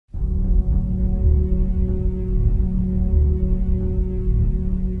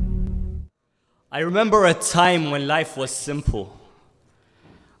I remember a time when life was simple.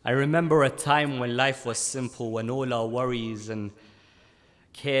 I remember a time when life was simple, when all our worries and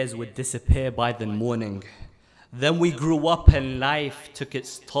cares would disappear by the morning. Then we grew up and life took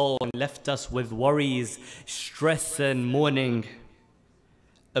its toll and left us with worries, stress and mourning.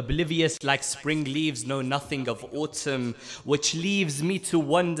 Oblivious like spring leaves know nothing of autumn, which leaves me to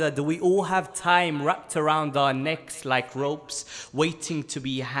wonder, do we all have time wrapped around our necks like ropes, waiting to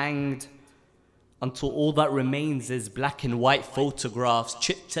be hanged? Until all that remains is black and white photographs,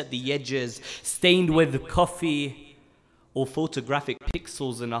 chipped at the edges, stained with coffee, or photographic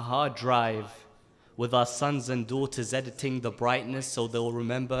pixels in a hard drive, with our sons and daughters editing the brightness so they'll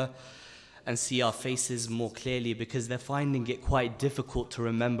remember and see our faces more clearly, because they're finding it quite difficult to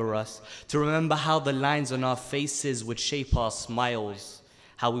remember us, to remember how the lines on our faces would shape our smiles,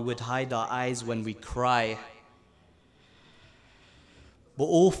 how we would hide our eyes when we cry. But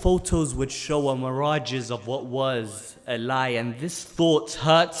all photos would show a mirages of what was a lie, and this thought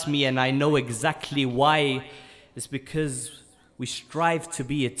hurts me, and I know exactly why. It's because we strive to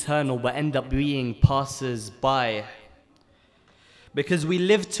be eternal but end up being passers-by. Because we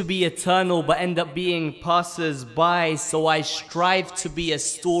live to be eternal but end up being passers-by. So I strive to be a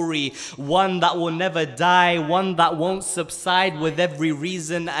story, one that will never die, one that won't subside, with every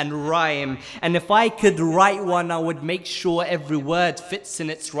reason and rhyme. And if I could write one, I would make sure every word fits in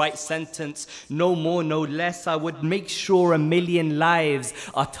its right sentence, no more, no less. I would make sure 1,000,000 lives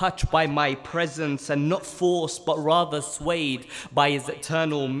are touched by my presence, and not forced but rather swayed by his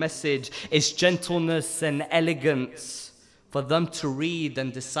eternal message, its gentleness and elegance. For them to read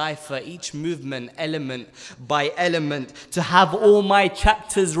and decipher each movement element by element, to have all my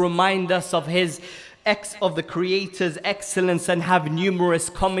chapters remind us of the Creator's excellence, and have numerous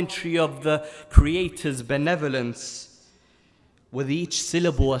commentary of the Creator's benevolence, with each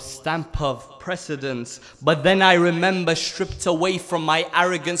syllable a stamp of precedence. But then I remember, stripped away from my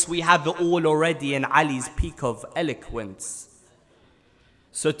arrogance, we have it all already in Ali's peak of eloquence.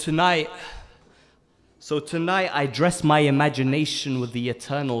 So tonight I dress my imagination with the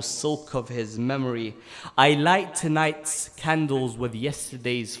eternal silk of his memory. I light tonight's candles with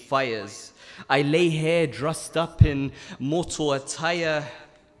yesterday's fires. I lay here dressed up in mortal attire,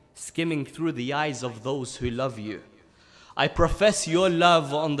 skimming through the eyes of those who love you. I profess your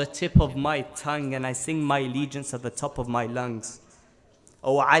love on the tip of my tongue, and I sing my allegiance at the top of my lungs.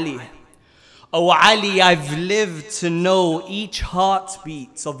 Oh Ali, oh Ali, I've lived to know each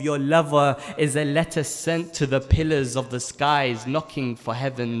heartbeat of your lover is a letter sent to the pillars of the skies, knocking for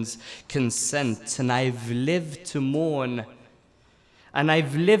heaven's consent. And I've lived to mourn,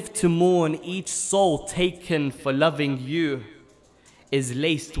 each soul taken for loving you is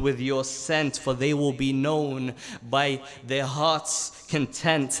laced with your scent, for they will be known by their heart's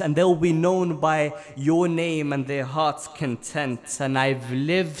content, and they'll be known by your name and their heart's content. And I've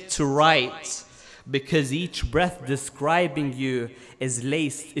lived to write, because each breath describing you is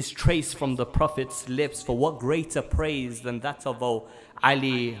traced from the Prophet's lips. For what greater praise than that of O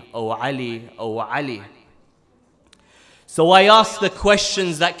Ali, O Ali, O Ali. So I ask the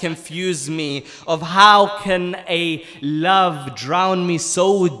questions that confuse me, of how can a love drown me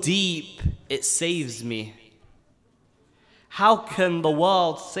so deep it saves me? How can the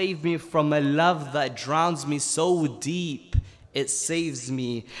world save me from a love that drowns me so deep it saves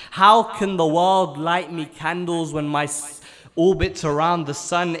me? How can the world light me candles when my orbit around the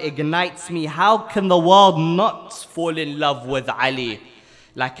sun ignites me? How can the world not fall in love with Ali?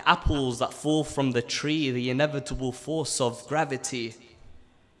 Like apples that fall from the tree, the inevitable force of gravity.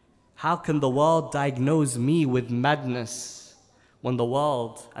 How can the world diagnose me with madness when the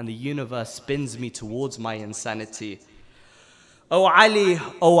world and the universe spins me towards my insanity? Oh Ali,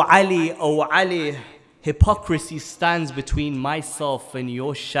 oh Ali, oh Ali, hypocrisy stands between myself and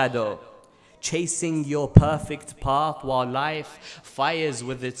your shadow, chasing your perfect path while life fires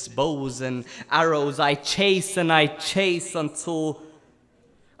with its bows and arrows. I chase and I chase until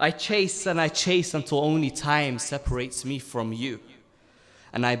only time separates me from you.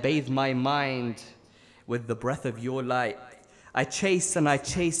 And I bathe my mind with the breath of your light. I chase and I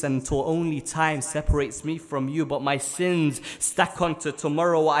chase until only time separates me from you. But my sins stack onto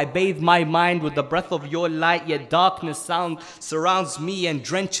tomorrow. I bathe my mind with the breath of your light, yet darkness surrounds me and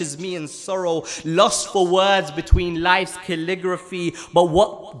drenches me in sorrow. Lost for words between life's calligraphy. But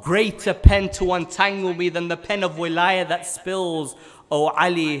what greater pen to untangle me than the pen of Wilayah that spills, Oh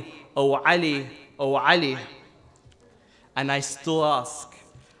Ali, oh Ali, oh Ali. And I still ask,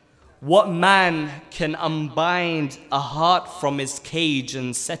 what man can unbind a heart from its cage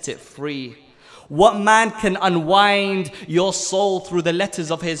and set it free? What man can unwind your soul through the letters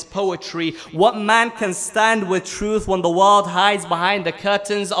of his poetry? What man can stand with truth when the world hides behind the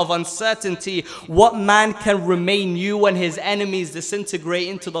curtains of uncertainty? What man can remain you when his enemies disintegrate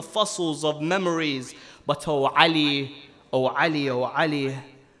into the fossils of memories? But oh Ali, oh Ali, oh Ali,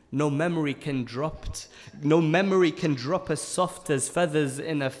 no memory can drop as soft as feathers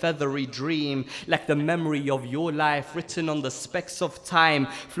in a feathery dream, like the memory of your life written on the specks of time,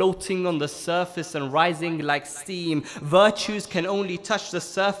 floating on the surface and rising like steam. Virtues can only touch the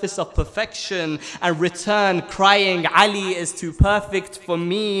surface of perfection and return crying, Ali is too perfect for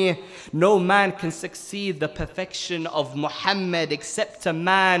me. No man can succeed the perfection of Muhammad except a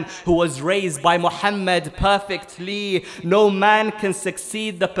man who was raised by Muhammad perfectly. No man can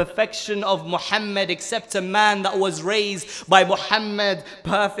succeed the perfection of Muhammad except a man that was raised by Muhammad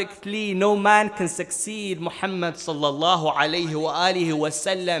perfectly. No man can succeed Muhammad sallallahu alayhi wa alihi wa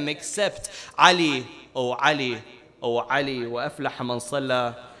sallam except Ali, oh Ali, oh Ali. وأفلح من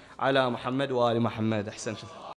صلى على محمد وآل محمد. أحسنت.